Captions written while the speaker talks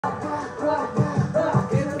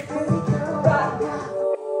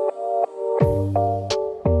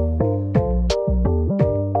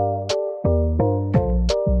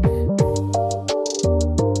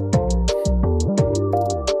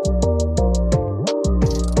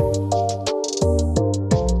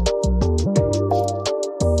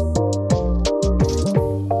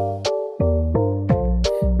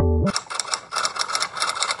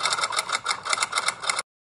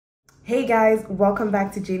Hey guys, welcome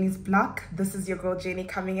back to Janie's vlog. This is your girl Janie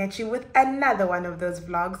coming at you with another one of those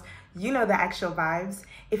vlogs. You know the actual vibes.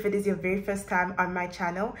 If it is your very first time on my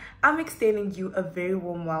channel, I'm extending you a very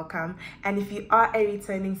warm welcome. And if you are a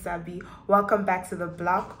returning subby, welcome back to the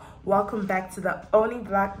vlog. Welcome back to the only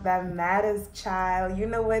vlog that matters, child. You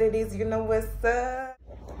know what it is, you know what's up.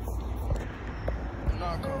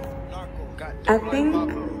 I think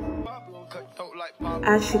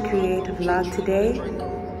I should create a vlog today.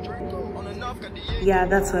 Yeah,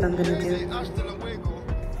 that's what I'm gonna do.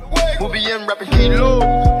 We'll be in rapping kilo.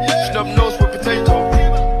 Snub nose with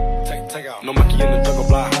potato. Take out. No monkey in the jungle,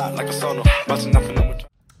 blind hot like a sauna. Busting nothing on the.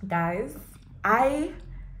 Guys, I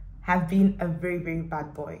have been a very, very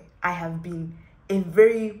bad boy. I have been a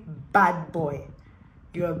very bad boy.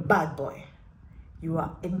 You're a bad boy. You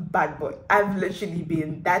are a bad boy. I've literally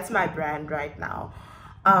been. That's my brand right now.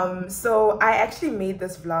 So I actually made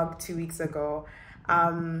this vlog 2 weeks ago.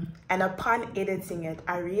 And upon editing it,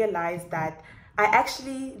 I realized that I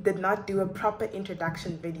actually did not do a proper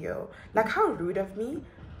introduction video. Like, how rude of me.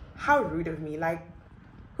 How rude of me. Like,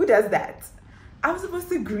 who does that? I was supposed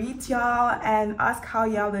to greet y'all and ask how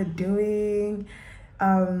y'all are doing.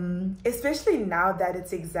 Especially now that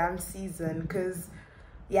it's exam season, because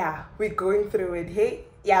yeah, we're going through it. Hey,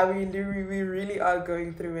 yeah, we really are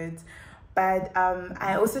going through it. But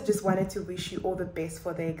I also just wanted to wish you all the best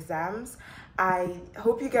for the exams. I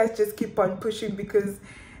hope you guys just keep on pushing, because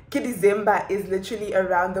December is literally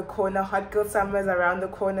around the corner. Hot girl summer is around the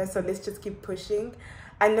corner, so let's just keep pushing.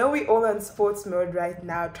 I know we're all on sports mode right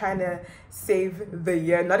now, trying to save the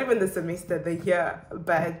year, not even the semester, the year,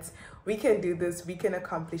 but we can do this, we can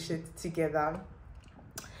accomplish it together.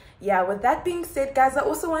 Yeah, with that being said, guys, I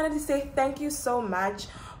also wanted to say thank you so much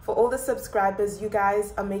for all the subscribers. You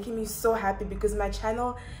guys are making me so happy, because my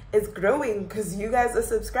channel is growing because you guys are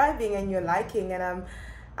subscribing and you're liking, and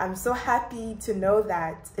I'm so happy to know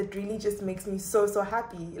that. It really just makes me so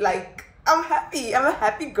happy. Like, I'm happy. I'm a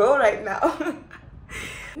happy girl right now.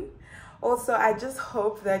 Also, I just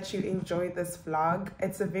hope that you enjoyed this vlog.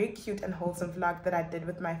 It's a very cute and wholesome vlog that I did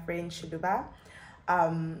with my friend Shiluba.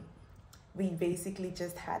 We basically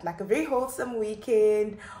just had like a very wholesome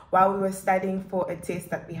weekend while we were studying for a test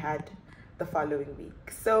that we had the following week.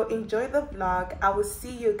 So enjoy the vlog. I will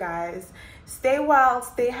see you guys. Stay well,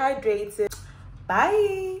 stay hydrated.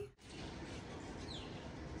 Bye.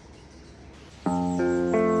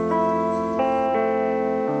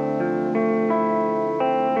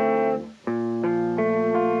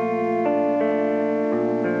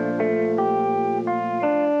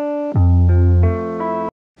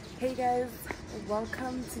 Hey guys,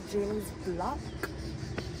 welcome to Janie's vlog.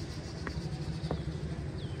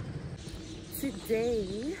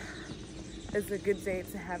 Today is a good day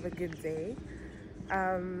to have a good day.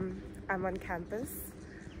 I'm on campus.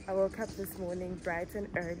 I woke up this morning bright and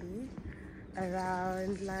early,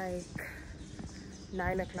 around like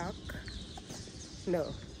 9 o'clock.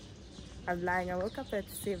 No, I'm lying. I woke up at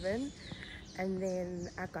 7, and then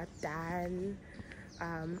I got done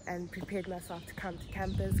and prepared myself to come to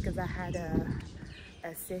campus because I had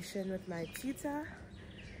a session with my tutor.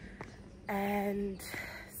 And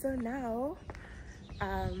so now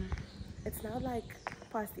it's now like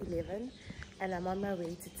past 11, and I'm on my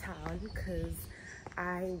way to town because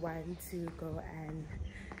I want to go and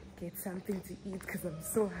get something to eat because I'm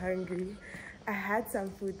so hungry. I had some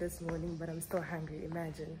food this morning, but I'm still hungry,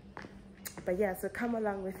 imagine. But yeah, so come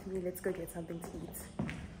along with me, let's go get something to eat.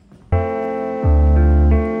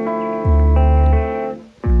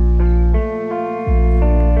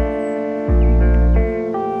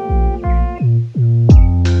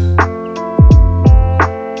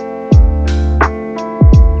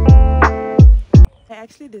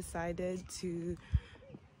 Decided to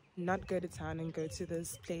not go to town and go to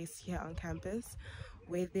this place here on campus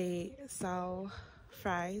where they sell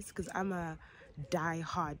fries, because I'm a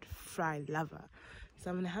die-hard fry lover. So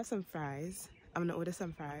I'm gonna have some fries. I'm gonna order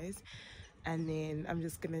some fries, and then I'm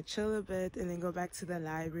just gonna chill a bit and then go back to the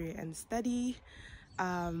library and study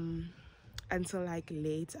until like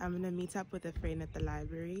late. I'm gonna meet up with a friend at the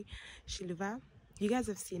library, Shiluva. You guys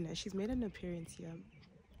have seen her, she's made an appearance here.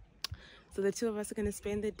 So the two of us are going to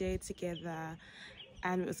spend the day together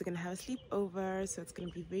and we're also gonna have a sleepover, so it's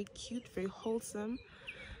gonna be very cute, very wholesome.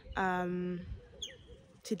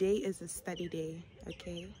 Today is a study day,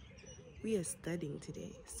 okay? We are studying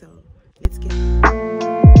today, so let's get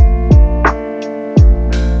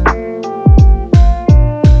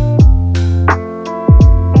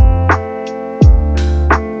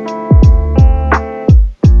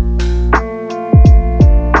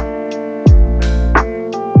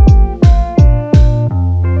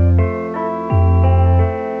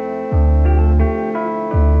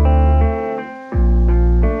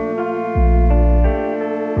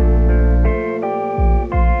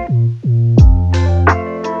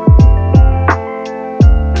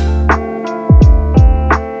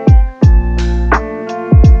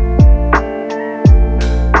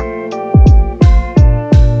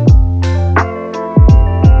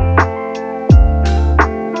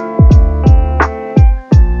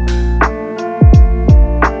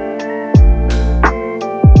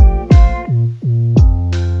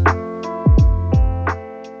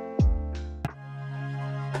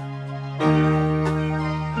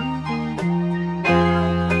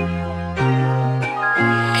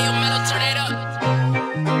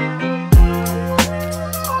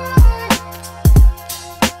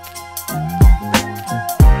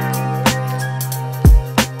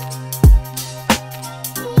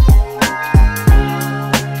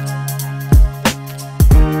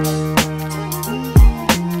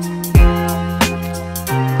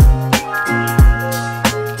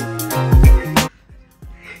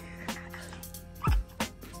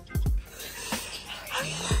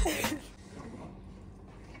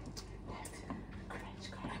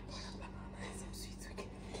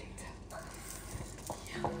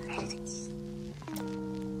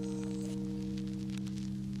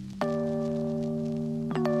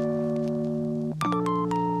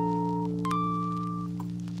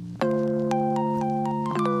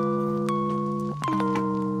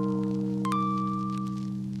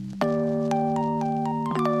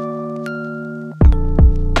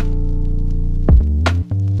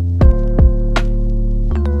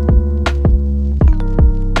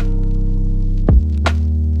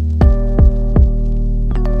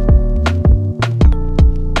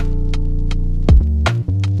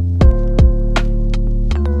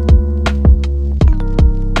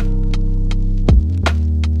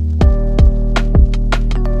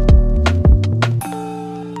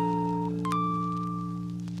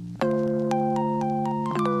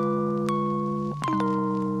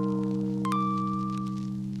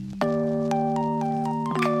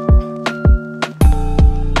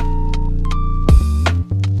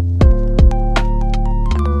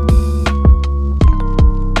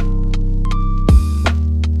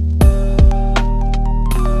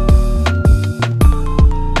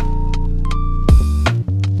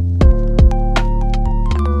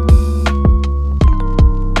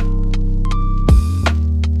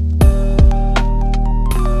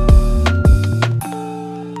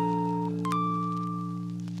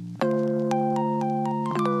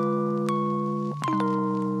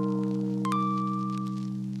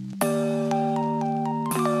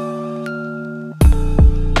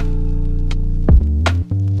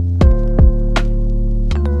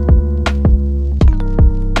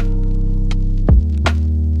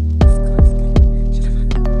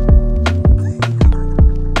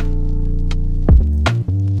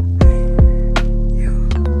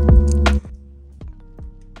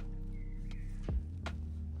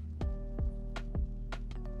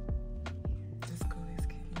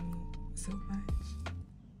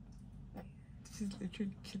She's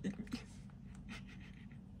literally kidding me.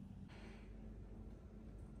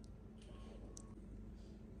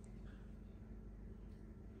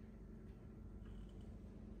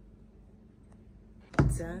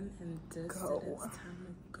 Done and dusted. Go. It's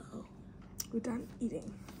time to go. We're done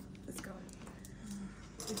eating. Let's go.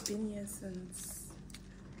 We've been here since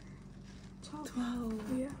 12.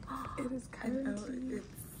 Yeah. It is currently.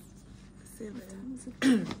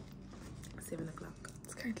 It's 7 o'clock.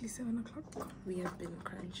 It's currently 7 o'clock. We have been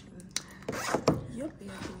crunching. Yep. We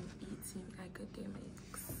have been eating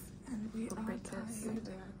academics. And we for are breakfast, tired.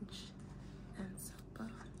 lunch, and supper.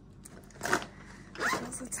 We're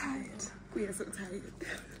also tired. We are so tired.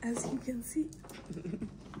 As you can see.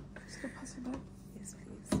 Should I pass you back? Yes,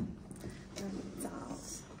 please. Thank you.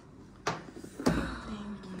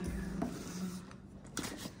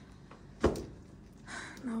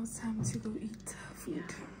 Now it's time to go eat food.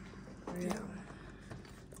 Yeah.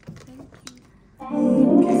 Thank you.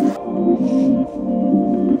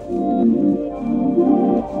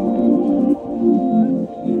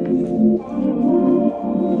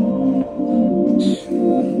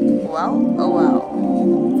 Wow, oh wow.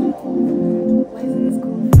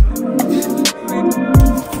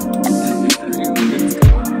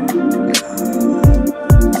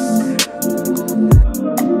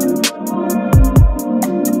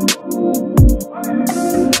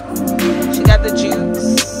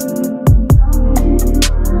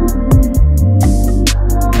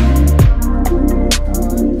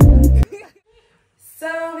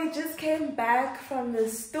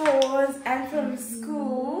 from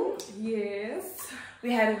school. Yes.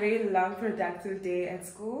 We had a very long, productive day at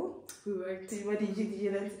school. We worked. What did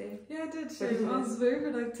you learn today? Yeah, I did. did you I was very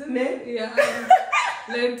productive. Ne? Yeah,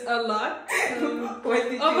 I learned a lot. What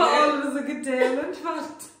did you overall, learn? it was a good day. I learned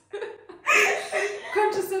about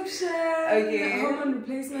contraception, Okay. hormone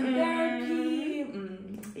replacement therapy.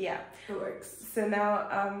 Yeah. It works. So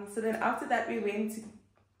now, so then after that we went to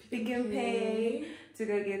Pick and Pay to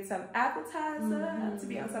go get some appetizer, to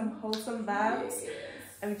be on some wholesome vibes. Yes.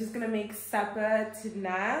 And we're just gonna make supper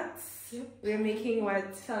tonight. Yep. We're making what?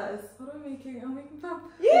 Tell us. What am I making? I'm making pap.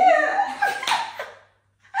 Yeah!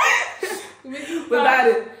 We're making We got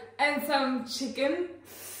it. and some chicken.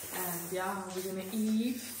 And yeah, we're gonna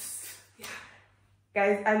eat. Yeah.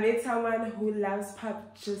 Guys, I met someone who loves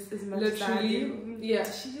pap just as much as I do. Literally. Yeah,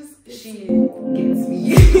 she just gets She me. gets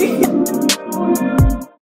me.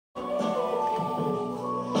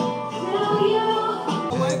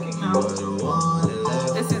 Working now.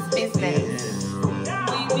 This is business.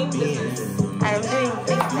 We need business. I am doing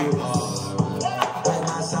business.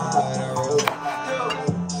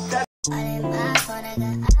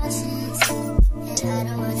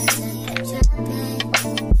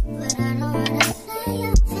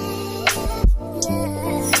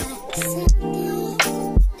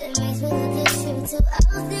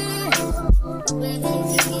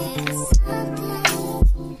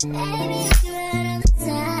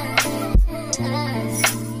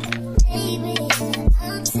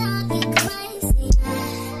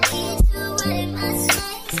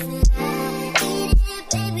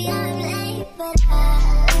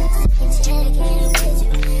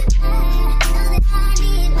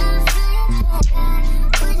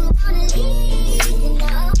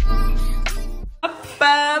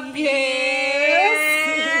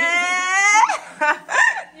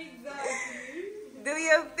 Do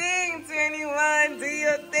your thing, 21. Do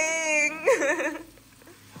your thing.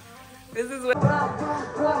 This is what.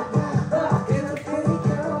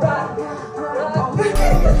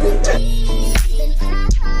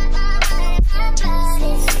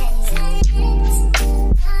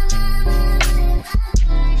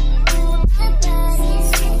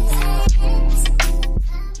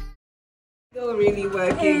 Still really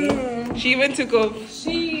working. She even took off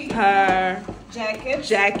her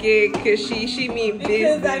jacket because she mean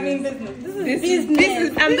business. Because I mean business. This is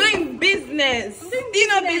business. I'm doing business. Do you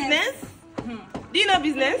know business? Do you know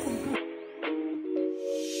business?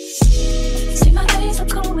 See my days are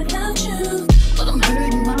cold without you, but I'm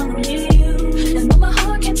hurting while I'm near you. And though my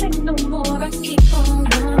heart can't take no more, I keep on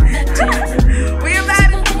going back to you. Where you about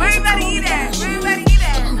to eat at? Where you about to eat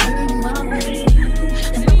at? I'm hurting while I'm near you.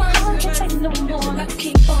 And though my heart can't take no more, I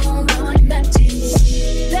keep on going back to you.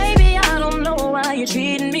 Baby, I don't know why you're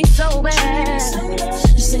treating me so bad.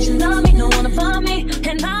 You said you love me, no one above me,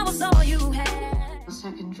 and I was all you had.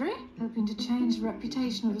 Secondary, hoping to change the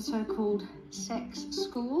reputation of a so-called sex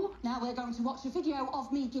school. Now we're going to watch a video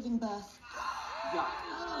of me giving birth.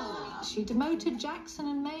 She demoted Jackson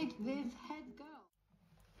and made Viv head girl.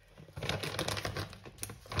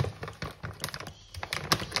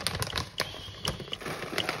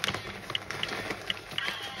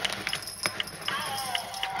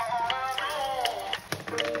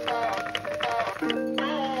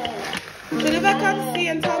 Deliver, come see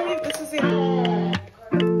and tell me if this is it.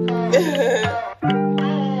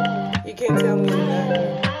 You can't tell me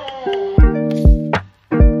that.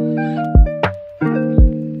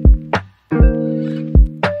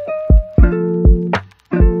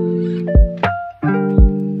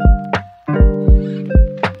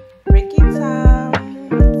 Ricky time.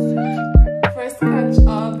 First catch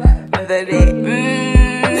of The day.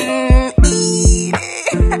 Eat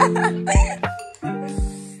it.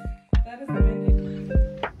 that is the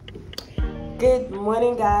menu. Good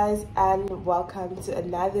morning, guys, and welcome to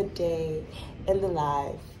another day in the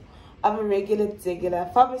life of a regular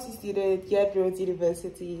pharmacy student here at Rhodes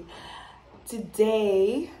University.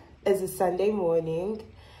 Today is a Sunday morning,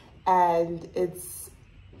 and it's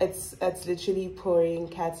literally pouring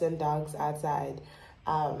cats and dogs outside.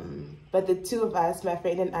 But the two of us, my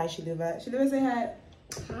friend and I, Shaluva, say hi.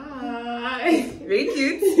 Hi. Very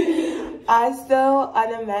cute. I'm still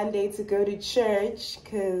on a mandate to go to church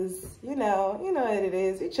because, you know what it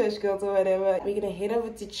is. We're church girls or whatever. We're going to head over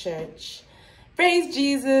to church. Praise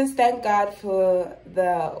Jesus. Thank God for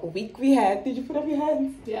the week we had. Did you put up your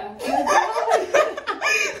hands? Yeah.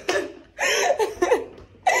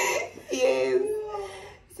 Yes.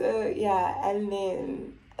 So, yeah. And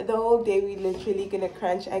then the whole day we literally going to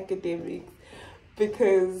crunch academics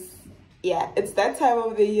because... yeah, it's that time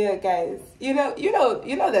of the year, guys. You know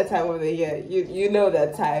that time of the year. You know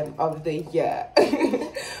that time of the year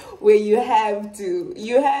where you have to.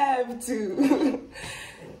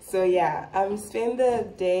 So yeah, spend the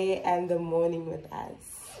day and the morning with us.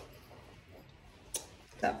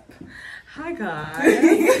 Hi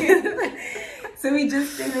guys. So we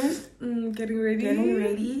just finished getting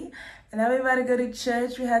ready. And now we're about to go to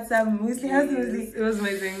church. We had some muesli. How's the muesli? It was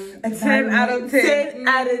amazing. A 10 out of 10. 10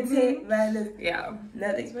 out of 10. Yeah.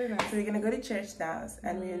 Nothing. It's very nice. So we're going to go to church now.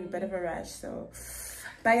 And we're in a bit of a rush. So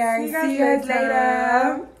bye guys. See you guys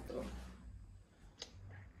later.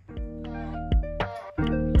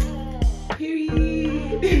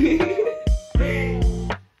 Period.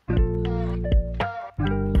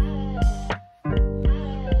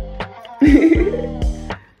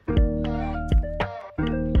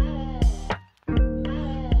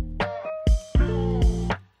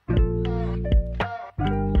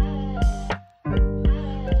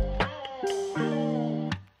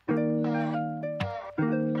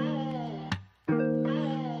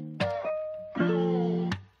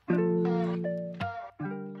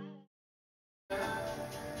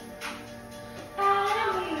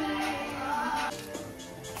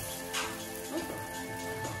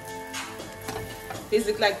 These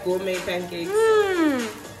look like gourmet pancakes.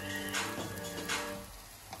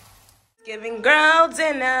 Giving girl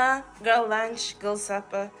dinner, girl lunch, girl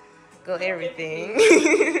supper, girl everything. Do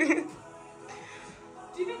you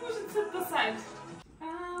think we should sit this side?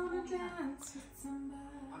 I wanna dance with somebody.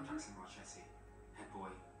 I'm Jackson Rochetti, head boy,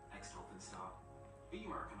 ex-Dolphin star. But you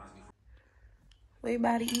might recognize me from... Where you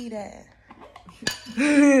about to eat at?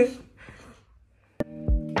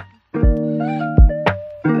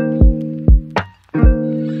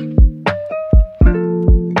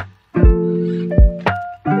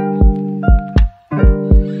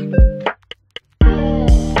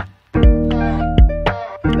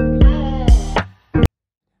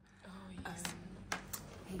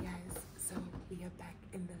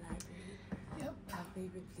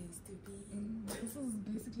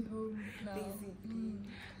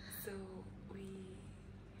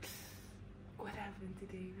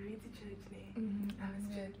 Today we went to church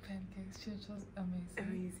We had pancakes. Church was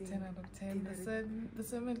amazing. 10 out of 10. The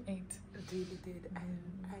sermon 8. It really did.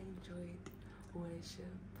 And I enjoyed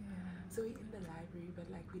worship. So we're in the library,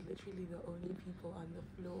 but like we're literally the only people on the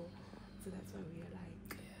floor. So that's why we are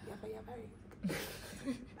like yabba.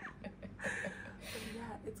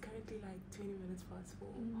 Yeah, it's currently like 20 minutes past 4.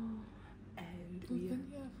 And we've been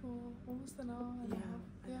here for almost an hour and a half.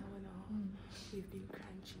 An hour and a half. We've been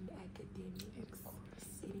crunching academics,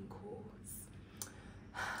 eating course.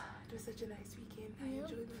 It was such a nice weekend. I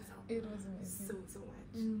enjoyed myself. It was amazing. So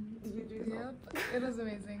much. Did you do that? It was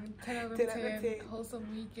amazing. 10 out of 10. Wholesome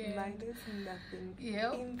weekend. Minus nothing.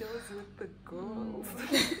 Indoors with the girls.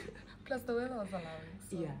 Plus the weather was allowing.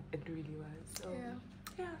 So. Yeah, it really was. So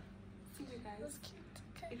yeah. See you guys. It was cute.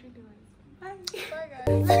 Okay. It really was. Bye. Bye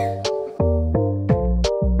guys.